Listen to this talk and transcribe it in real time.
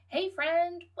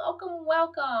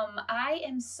welcome. I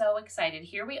am so excited.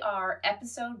 Here we are,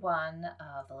 episode 1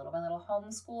 of the Little by Little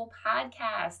Homeschool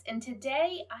podcast. And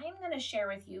today I am going to share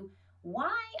with you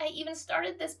why I even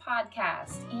started this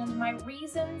podcast and my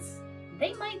reasons.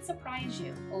 They might surprise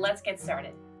you. Let's get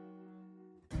started.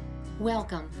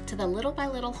 Welcome to the Little by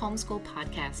Little Homeschool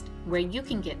podcast, where you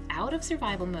can get out of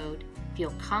survival mode,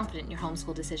 feel confident in your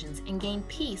homeschool decisions, and gain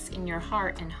peace in your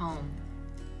heart and home.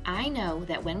 I know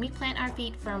that when we plant our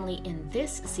feet firmly in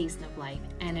this season of life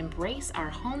and embrace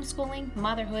our homeschooling,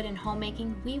 motherhood, and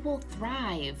homemaking, we will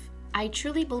thrive. I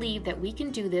truly believe that we can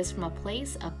do this from a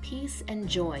place of peace and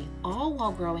joy, all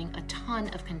while growing a ton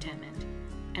of contentment.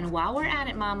 And while we're at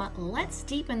it, Mama, let's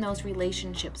deepen those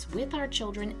relationships with our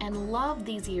children and love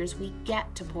these years we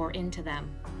get to pour into them.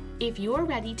 If you're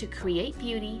ready to create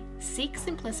beauty, seek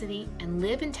simplicity, and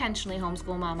live intentionally,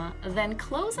 homeschool mama, then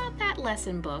close out that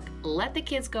lesson book, let the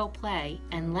kids go play,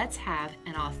 and let's have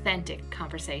an authentic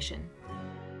conversation.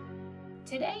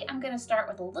 Today, I'm going to start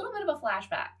with a little bit of a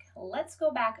flashback. Let's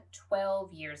go back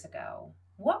 12 years ago.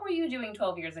 What were you doing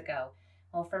 12 years ago?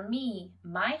 Well, for me,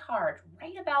 my heart,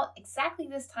 right about exactly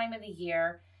this time of the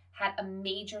year, had a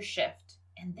major shift.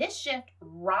 And this shift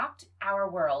rocked our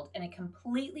world, and it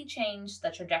completely changed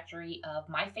the trajectory of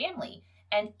my family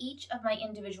and each of my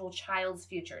individual child's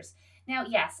futures. Now,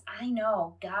 yes, I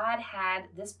know God had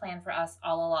this plan for us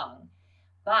all along.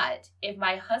 But if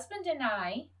my husband and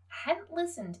I hadn't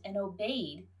listened and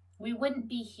obeyed, we wouldn't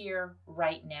be here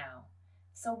right now.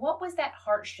 So what was that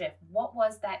heart shift? What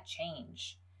was that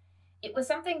change? It was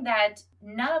something that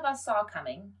none of us saw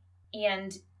coming,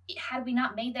 and had we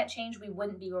not made that change, we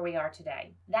wouldn't be where we are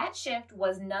today. That shift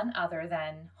was none other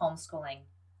than homeschooling.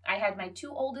 I had my 2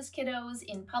 oldest kiddos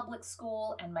in public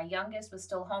school, and my youngest was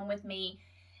still home with me.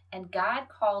 And God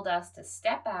called us to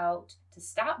step out, to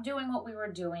stop doing what we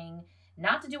were doing,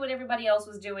 not to do what everybody else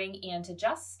was doing, and to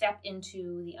just step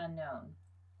into the unknown.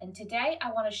 And today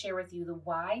I want to share with you the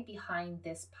why behind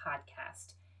this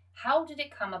podcast. How did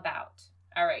it come about?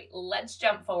 All right, let's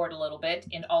jump forward a little bit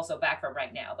and also back from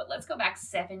right now, but let's go back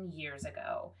 7 years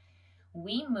ago.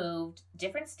 We moved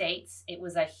different states. It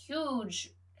was a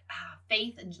huge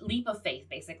leap of faith,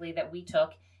 basically, that we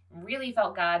took. Really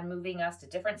felt God moving us to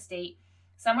different state,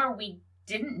 somewhere we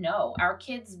didn't know. Our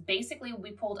kids, basically,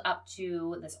 we pulled up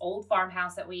to this old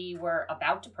farmhouse that we were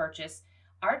about to purchase.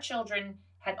 Our children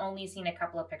had only seen a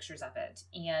couple of pictures of it,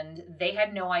 and they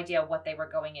had no idea what they were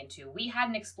going into. We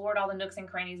hadn't explored all the nooks and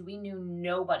crannies. We knew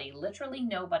nobody, literally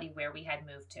nobody, where we had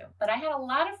moved to. But I had a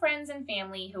lot of friends and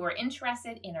family who were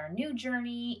interested in our new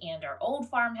journey and our old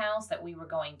farmhouse that we were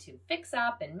going to fix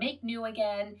up and make new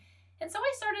again. And so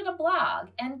I started a blog,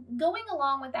 and going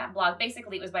along with that blog,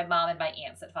 basically it was my mom and my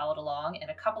aunts that followed along, and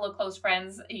a couple of close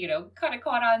friends, kind of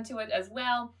caught on to it as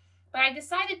well. But I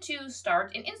decided to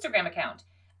start an Instagram account.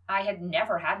 I had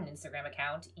never had an Instagram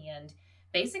account, and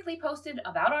basically posted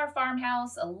about our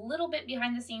farmhouse, a little bit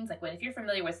behind the scenes. If you're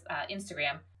familiar with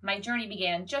Instagram, my journey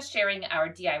began just sharing our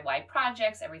DIY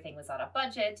projects. Everything was on a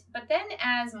budget. But then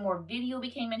as more video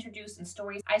became introduced and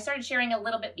stories, I started sharing a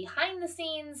little bit behind the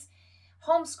scenes,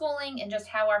 homeschooling, and just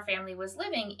how our family was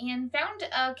living, and found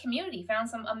a community, found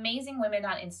some amazing women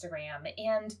on Instagram.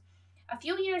 And a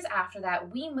few years after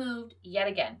that, we moved yet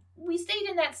again. We stayed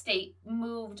in that state,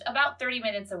 moved about 30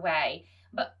 minutes away,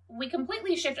 but we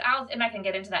completely shifted out, and I can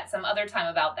get into that some other time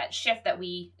about that shift that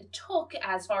we took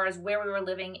as far as where we were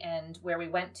living and where we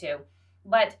went to.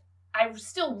 But I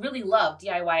still really love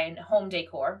DIY and home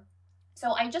decor.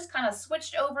 So I just kind of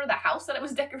switched over the house that I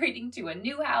was decorating to a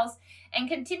new house and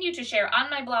continued to share on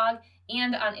my blog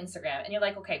and on Instagram. And you're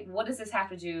like, okay, what does this have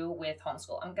to do with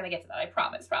homeschool? I'm going to get to that, I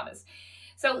promise.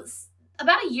 So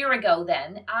about a year ago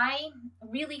then, I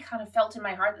really kind of felt in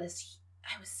my heart I was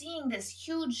seeing this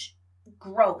huge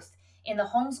growth in the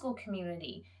homeschool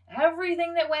community.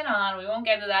 Everything that went on, we won't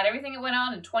get into that, everything that went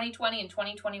on in 2020 and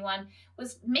 2021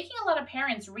 was making a lot of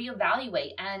parents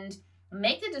reevaluate and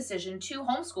make the decision to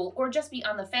homeschool or just be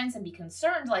on the fence and be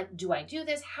concerned, do I do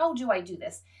this? How do I do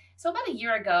this? So about a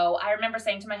year ago, I remember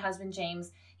saying to my husband,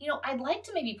 James, I'd like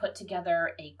to maybe put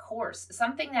together a course,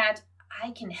 something that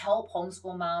I can help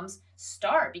homeschool moms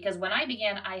start, because when I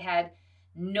began, I had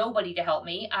nobody to help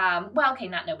me.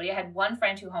 Not nobody. I had one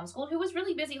friend who homeschooled who was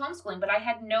really busy homeschooling, but I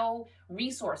had no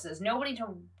resources, nobody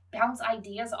to bounce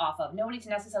ideas off of, nobody to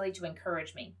necessarily to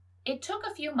encourage me. It took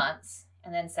a few months,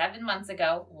 and then 7 months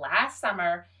ago, last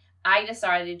summer, I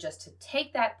decided just to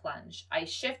take that plunge. I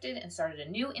shifted and started a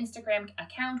new Instagram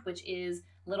account, which is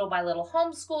Little by Little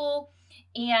Homeschool,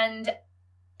 and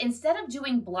instead of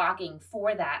doing blogging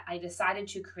for that, I decided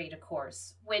to create a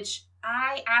course, which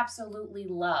I absolutely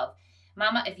love.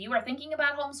 Mama, if you are thinking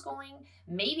about homeschooling,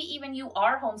 maybe even you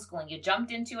are homeschooling, you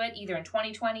jumped into it either in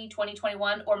 2020,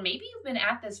 2021, or maybe you've been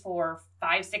at this for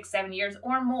 5, 6, 7 years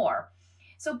or more.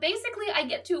 So basically, I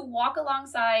get to walk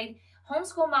alongside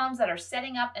homeschool moms that are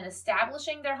setting up and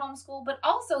establishing their homeschool, but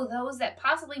also those that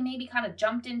possibly maybe kind of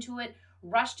jumped into it,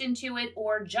 rushed into it,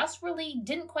 or just really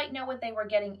didn't quite know what they were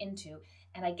getting into.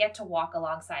 And I get to walk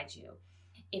alongside you.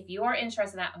 If you're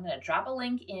interested in that, I'm going to drop a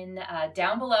link in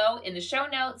down below in the show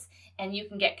notes, and you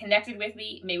can get connected with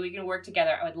me. Maybe we can work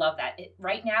together. I would love that. It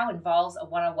right now involves a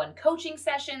one-on-one coaching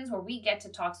sessions where we get to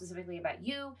talk specifically about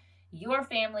you, your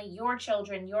family, your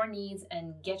children, your needs,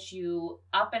 and get you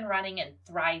up and running and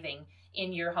thriving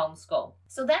in your homeschool.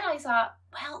 So then I thought,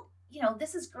 well,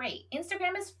 this is great.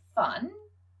 Instagram is fun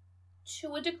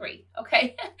to a degree,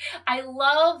 okay? I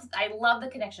love the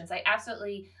connections. I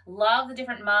absolutely love the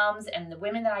different moms and the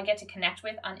women that I get to connect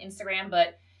with on Instagram,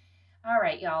 but all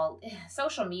right, y'all,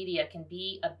 social media can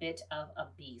be a bit of a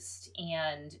beast,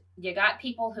 and you got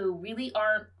people who really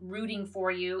aren't rooting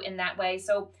for you in that way.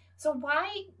 So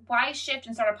why shift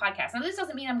and start a podcast? Now, this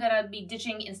doesn't mean I'm going to be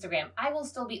ditching Instagram. I will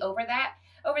still be over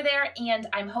there, and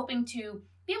I'm hoping to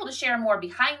be able to share more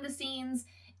behind the scenes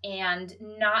and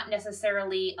not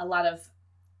necessarily a lot of,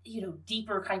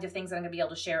 deeper kinds of things that I'm going to be able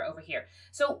to share over here.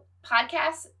 So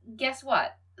podcasts, guess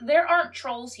what? There aren't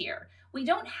trolls here. We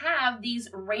don't have these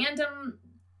random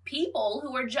people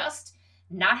who are just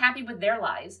not happy with their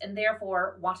lives and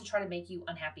therefore want to try to make you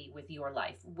unhappy with your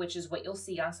life, which is what you'll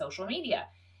see on social media.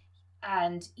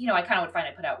 And, I kind of would find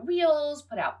I put out reels,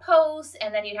 put out posts,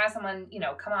 and then you'd have someone,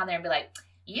 come on there and be like,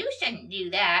 you shouldn't do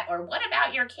that, or what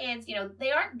about your kids?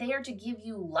 They aren't there to give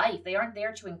you life. They aren't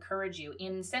there to encourage you.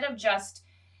 Instead of just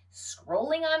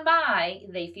scrolling on by,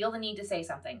 they feel the need to say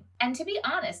something. And to be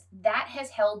honest, that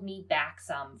has held me back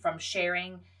some from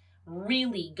sharing,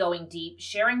 really going deep,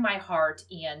 sharing my heart,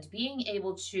 and being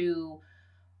able to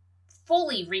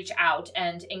fully reach out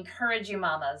and encourage you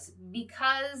mamas,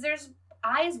 because there's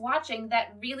eyes watching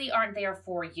that really aren't there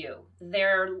for you.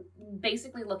 They're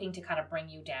basically looking to kind of bring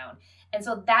you down. And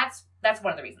so that's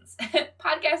one of the reasons.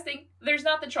 Podcasting, there's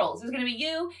not the trolls. There's going to be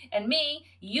you and me.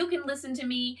 You can listen to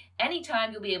me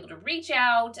anytime. You'll be able to reach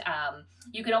out.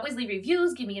 You can always leave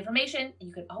reviews, give me information.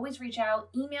 You can always reach out.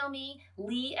 Email me,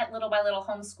 Leigh at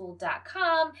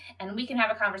littlebylittlehomeschool.com, and we can have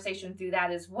a conversation through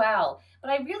that as well. But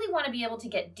I really want to be able to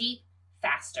get deep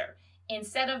faster.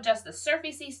 Instead of just the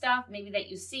surfacey stuff maybe that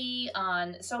you see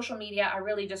on social media, I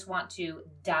really just want to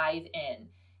dive in.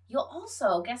 You'll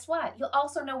also, guess what? You'll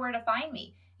also know where to find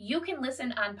me. You can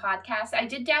listen on podcasts. I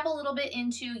did dabble a little bit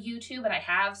into YouTube, and I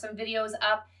have some videos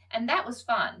up, and that was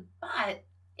fun. But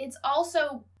it's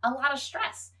also a lot of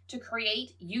stress to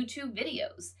create YouTube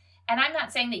videos. And I'm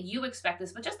not saying that you expect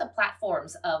this, but just the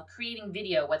platforms of creating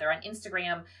video, whether on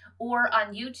Instagram or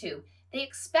on YouTube, they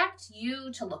expect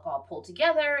you to look all pulled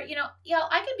together.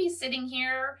 I could be sitting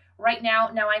here right now.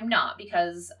 Now I'm not,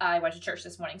 because I went to church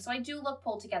this morning, so I do look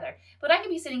pulled together. But I could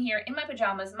be sitting here in my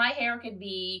pajamas. My hair could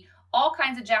be all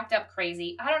kinds of jacked up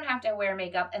crazy. I don't have to wear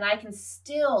makeup, and I can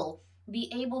still be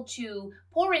able to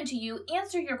pour into you,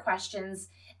 answer your questions,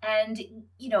 and,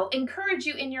 encourage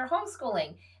you in your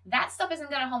homeschooling. That stuff isn't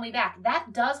going to hold me back.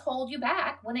 That does hold you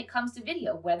back when it comes to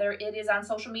video, whether it is on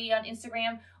social media on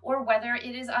Instagram or whether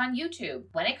it is on YouTube.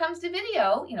 When it comes to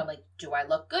video, do I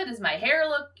look good? Does my hair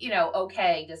look,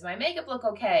 okay? Does my makeup look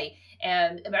okay?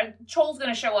 And my troll's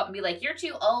going to show up and be like, you're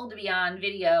too old to be on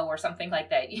video or something like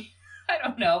that. I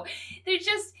don't know.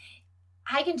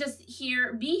 I can just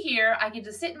be here. I can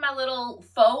just sit in my little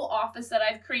faux office that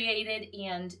I've created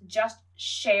and just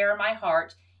share my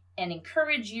heart and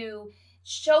encourage you,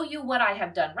 show you what I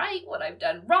have done right, what I've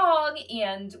done wrong,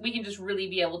 and we can just really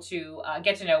be able to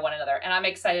get to know one another. And I'm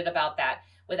excited about that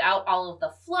without all of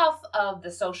the fluff of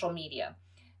the social media.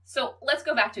 So let's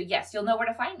go back to, yes, you'll know where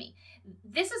to find me.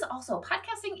 This is also,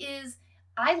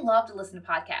 I love to listen to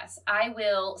podcasts. I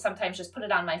will sometimes just put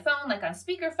it on my phone, like on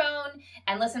speakerphone,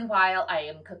 and listen while I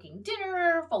am cooking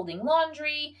dinner, folding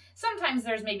laundry. Sometimes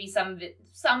there's maybe some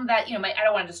that, I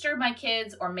don't want to disturb my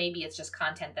kids, or maybe it's just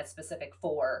content that's specific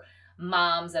for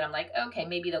moms, and I'm like, okay,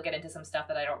 maybe they'll get into some stuff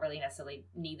that I don't really necessarily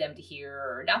need them to hear,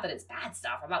 or not that it's bad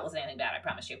stuff. I'm not listening to anything bad, I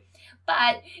promise you.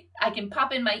 But I can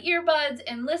pop in my earbuds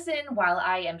and listen while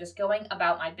I am just going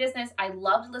about my business. I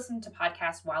love to listen to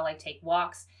podcasts while I take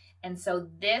walks. And so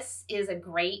this is a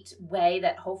great way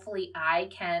that hopefully you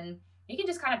can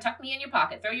just kind of tuck me in your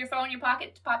pocket, throw your phone in your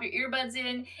pocket, pop your earbuds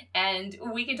in, and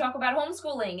we can talk about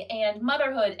homeschooling and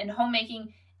motherhood and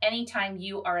homemaking anytime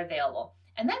you are available.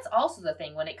 And that's also the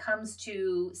thing when it comes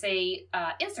to, say,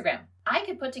 Instagram. I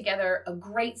could put together a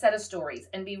great set of stories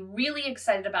and be really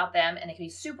excited about them, and it can be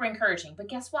super encouraging. But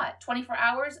guess what? 24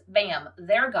 hours, bam,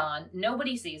 they're gone.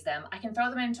 Nobody sees them. I can throw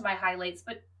them into my highlights,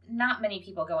 but not many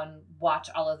people go and watch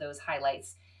all of those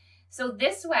highlights. So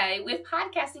this way, with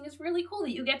podcasting, it's really cool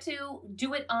that you get to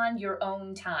do it on your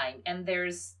own time, and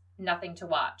there's nothing to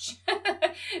watch.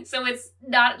 So it's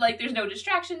not like there's no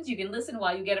distractions. You can listen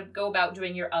while you get to go about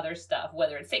doing your other stuff,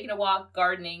 whether it's taking a walk,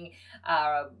 gardening,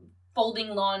 folding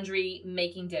laundry,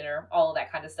 making dinner, all of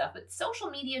that kind of stuff. But social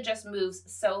media just moves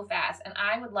so fast, and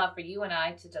I would love for you and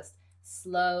I to just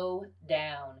slow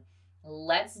down.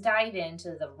 Let's dive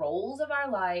into the roles of our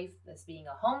life as being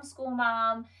a homeschool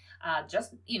mom,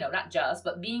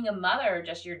 but being a mother,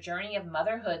 just your journey of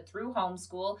motherhood through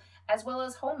homeschool, as well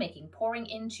as homemaking, pouring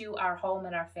into our home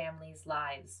and our family's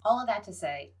lives. All of that to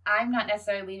say, I'm not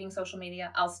necessarily leaving social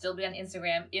media. I'll still be on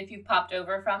Instagram. If you've popped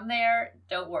over from there,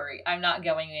 don't worry. I'm not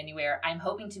going anywhere. I'm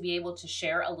hoping to be able to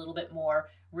share a little bit more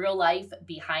real life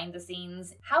behind the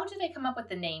scenes. How did I come up with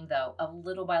the name, though, of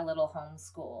Little by Little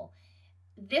Homeschool?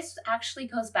 This actually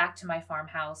goes back to my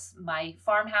farmhouse. My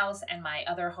farmhouse and my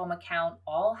other home account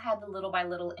all had the Little by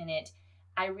Little in it.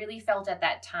 I really felt at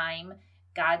that time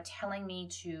God telling me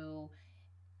to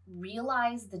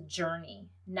realize the journey,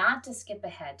 not to skip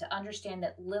ahead, to understand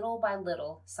that little by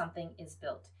little something is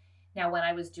built. Now, when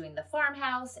I was doing the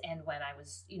farmhouse and when I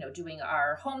was, doing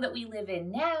our home that we live in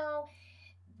now,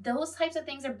 those types of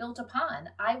things are built upon.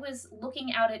 I was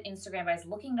looking out at Instagram, I was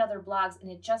looking at other blogs, and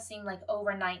it just seemed like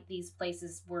overnight these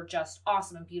places were just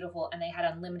awesome and beautiful, and they had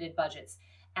unlimited budgets.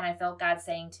 And I felt God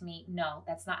saying to me, no,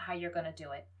 that's not how you're going to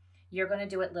do it. You're going to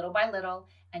do it little by little,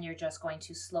 and you're just going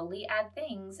to slowly add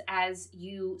things as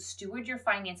you steward your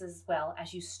finances well,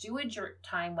 as you steward your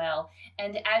time well,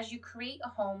 and as you create a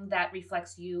home that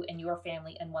reflects you and your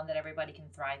family and one that everybody can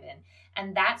thrive in.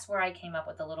 And that's where I came up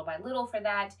with the Little by Little for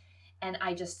that. And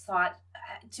I just thought,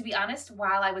 to be honest,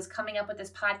 while I was coming up with this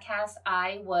podcast,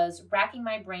 I was racking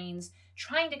my brains,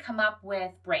 trying to come up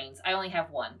with brains. I only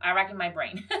have one. I'm racking my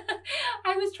brain.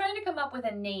 I was trying to come up with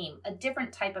a name, a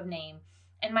different type of name.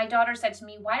 And my daughter said to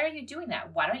me, why are you doing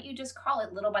that? Why don't you just call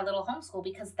it Little by Little Homeschool?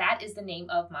 Because that is the name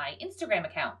of my Instagram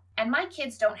account. And my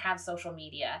kids don't have social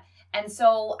media. And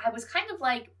so I was kind of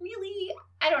like, really,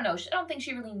 I don't know. I don't think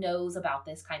she really knows about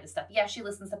this kind of stuff. Yeah, she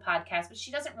listens to podcasts, but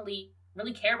she doesn't really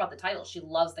care about the title. She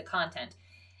loves the content.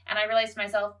 And I realized to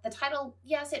myself, the title,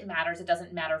 yes, it matters. It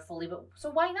doesn't matter fully, but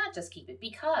so why not just keep it?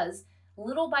 Because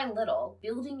little by little,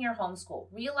 building your homeschool,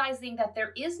 realizing that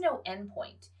there is no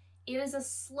endpoint. It is a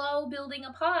slow building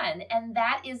upon. And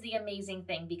that is the amazing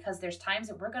thing, because there's times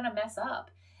that we're going to mess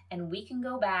up, and we can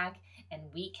go back and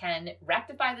we can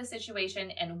rectify the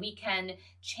situation and we can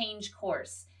change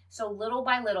course. So little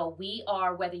by little, we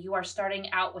are, whether you are starting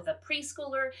out with a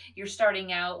preschooler, you're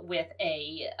starting out with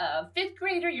a 5th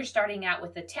grader, you're starting out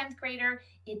with a 10th grader,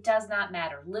 it does not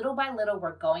matter. Little by little,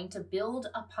 we're going to build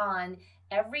upon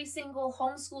every single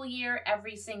homeschool year,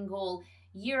 every single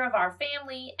year of our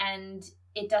family, and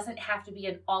it doesn't have to be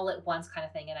an all at once kind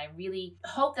of thing. And I really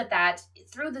hope that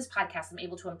through this podcast, I'm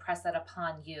able to impress that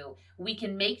upon you. We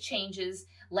can make changes.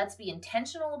 Let's be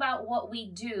intentional about what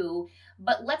we do,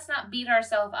 but let's not beat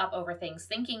ourselves up over things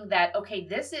thinking that, okay,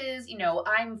 this is,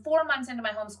 I'm 4 months into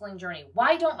my homeschooling journey.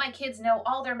 Why don't my kids know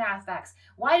all their math facts?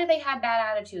 Why do they have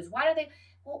bad attitudes?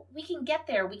 Well, we can get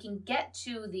there. We can get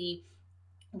to the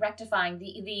rectifying,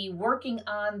 the working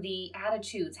on the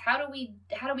attitudes. How do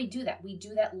we do that? We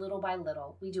do that little by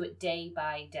little. We do it day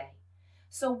by day.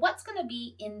 So what's going to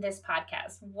be in this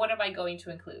podcast? What am I going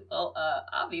to include? Well,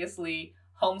 obviously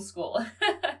homeschool.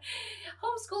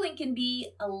 Homeschooling can be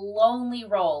a lonely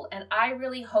role, and I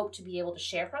really hope to be able to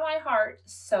share from my heart,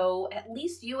 so at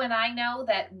least you and I know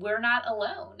that we're not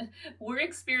alone. We're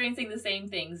experiencing the same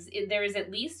things. There is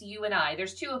at least you and I.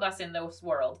 There's 2 of us in this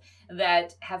world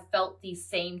that have felt these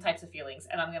same types of feelings,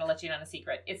 and I'm going to let you in on a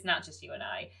secret. It's not just you and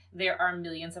I. There are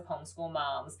millions of homeschool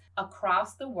moms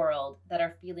across the world that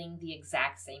are feeling the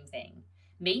exact same thing,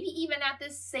 maybe even at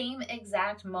this same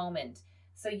exact moment.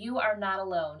 So you are not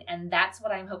alone, and that's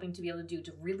what I'm hoping to be able to do,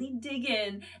 to really dig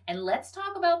in and let's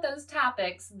talk about those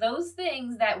topics, those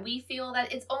things that we feel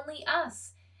that it's only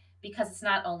us, because it's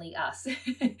not only us.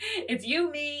 It's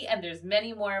you, me, and there's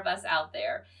many more of us out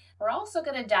there. We're also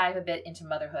going to dive a bit into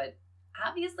motherhood.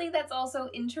 Obviously, that's also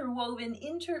interwoven,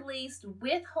 interlaced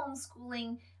with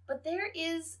homeschooling, but there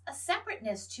is a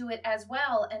separateness to it as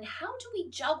well. And how do we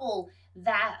juggle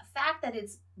that fact that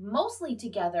it's mostly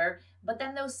together, but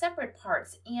then those separate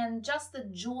parts, and just the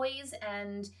joys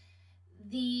and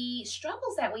the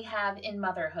struggles that we have in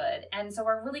motherhood? And so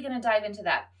we're really going to dive into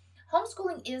that.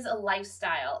 Homeschooling is a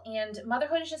lifestyle, and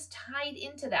motherhood is just tied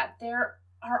into that. There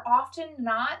are often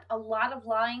not a lot of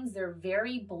lines. They're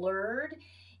very blurred,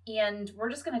 and we're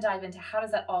just going to dive into how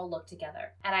does that all look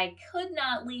together. And I could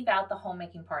not leave out the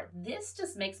homemaking part. This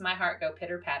just makes my heart go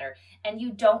pitter-patter, and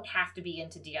you don't have to be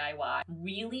into DIY.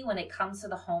 Really, when it comes to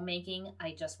the homemaking,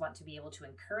 I just want to be able to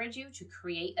encourage you to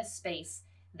create a space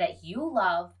that you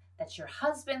love, that your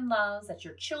husband loves, that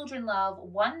your children love,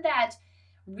 one that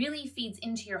really feeds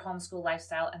into your homeschool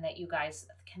lifestyle and that you guys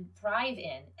can thrive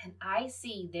in. And I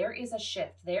see there is a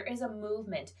shift. There is a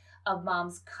movement of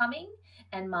moms coming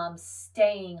and moms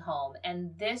staying home.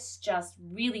 And this just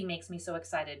really makes me so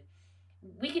excited.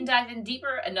 We can dive in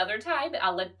deeper another time.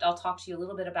 I'll talk to you a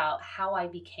little bit about how I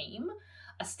became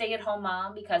a stay-at-home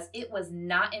mom, because it was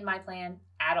not in my plan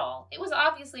at all. It was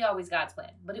obviously always God's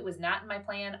plan, but it was not in my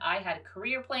plan. I had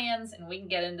career plans, and we can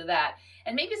get into that.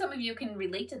 And maybe some of you can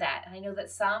relate to that. And I know that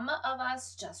some of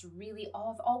us just really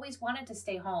have always wanted to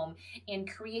stay home and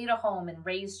create a home and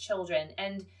raise children.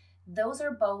 And those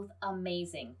are both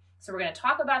amazing. So we're going to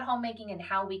talk about homemaking and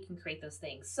how we can create those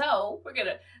things. So we're going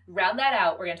to round that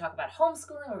out. We're going to talk about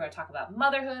homeschooling. We're going to talk about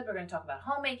motherhood. We're going to talk about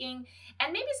homemaking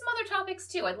and maybe some other topics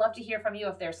too. I'd love to hear from you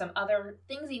if there's some other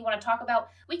things that you want to talk about.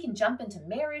 We can jump into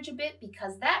marriage a bit,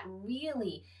 because that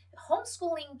really,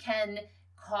 homeschooling can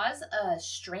cause a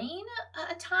strain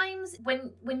at times.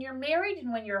 When you're married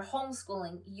and when you're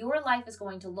homeschooling, your life is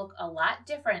going to look a lot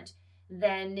different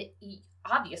than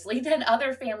obviously than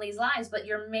other families' lives, but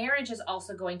your marriage is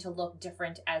also going to look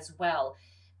different as well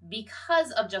because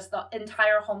of just the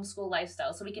entire homeschool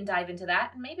lifestyle. So we can dive into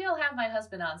that, and maybe I'll have my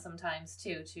husband on sometimes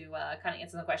too to kind of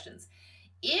answer the questions.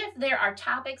 If there are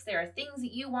topics, there are things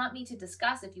that you want me to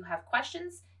discuss, if you have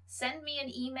questions, send me an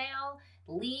email,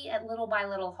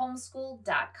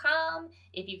 Leigh@littlebylittlehomeschool.com.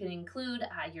 If you can include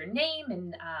your name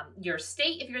and your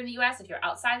state if you're in the U.S., if you're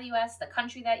outside the U.S., the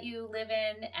country that you live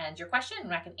in, and your question,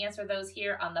 and I can answer those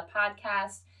here on the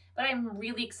podcast. But I'm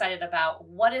really excited about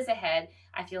what is ahead.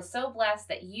 I feel so blessed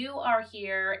that you are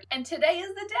here, and today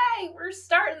is the day. We're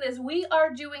starting this. We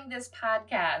are doing this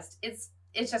podcast. It's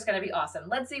just going to be awesome.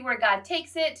 Let's see where God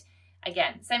takes it.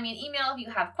 Again, send me an email if you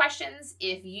have questions.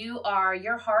 If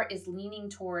your heart is leaning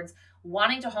towards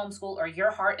wanting to homeschool, or your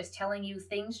heart is telling you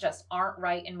things just aren't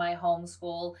right in my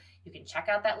homeschool, you can check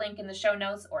out that link in the show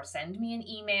notes or send me an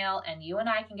email, and you and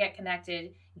I can get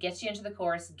connected, get you into the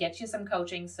course, get you some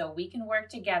coaching so we can work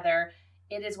together.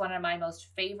 It is one of my most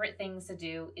favorite things to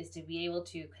do, is to be able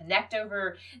to connect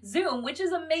over Zoom, which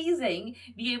is amazing,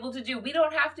 be able to do. We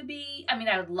don't have to be,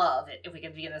 I would love it if we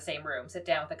could be in the same room, sit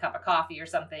down with a cup of coffee or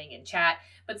something and chat.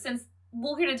 But since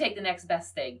we're going to take the next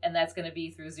best thing, and that's going to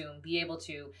be through Zoom, be able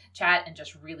to chat and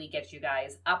just really get you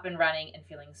guys up and running and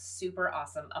feeling super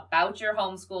awesome about your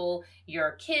homeschool,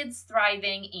 your kids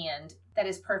thriving, and that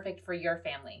is perfect for your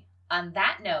family. On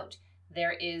that note,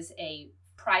 there is a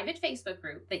private Facebook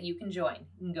group that you can join.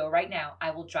 You can go right now.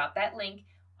 I will drop that link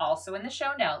also in the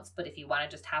show notes, but if you want to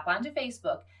just hop onto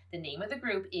Facebook, the name of the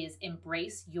group is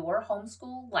Embrace Your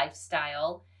Homeschool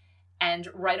Lifestyle. And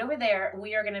right over there,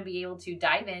 we are going to be able to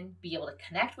dive in, be able to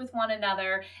connect with one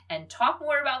another, and talk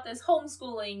more about this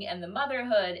homeschooling and the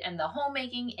motherhood and the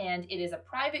homemaking. And it is a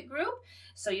private group,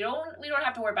 so we don't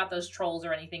have to worry about those trolls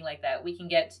or anything like that. We can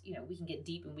get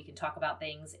deep, and we can talk about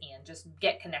things and just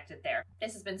get connected there.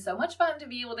 This has been so much fun to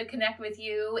be able to connect with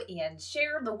you and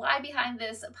share the why behind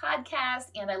this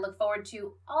podcast. And I look forward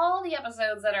to all the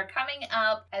episodes that are coming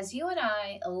up as you and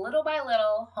I, little by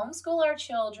little, homeschool our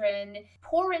children,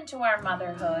 pour into our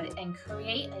motherhood, and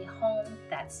create a home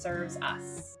that serves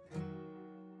us.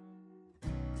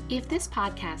 If this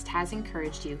podcast has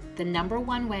encouraged you, the number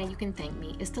one way you can thank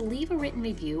me is to leave a written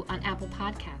review on Apple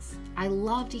Podcasts. I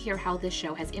love to hear how this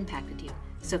show has impacted you,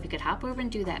 so if you could hop over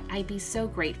and do that, I'd be so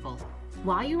grateful.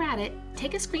 While you're at it,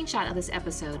 take a screenshot of this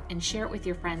episode and share it with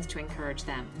your friends to encourage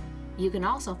them. You can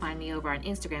also find me over on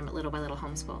Instagram at Little by Little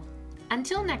Homeschool.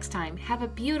 Until next time, have a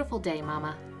beautiful day,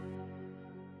 Mama.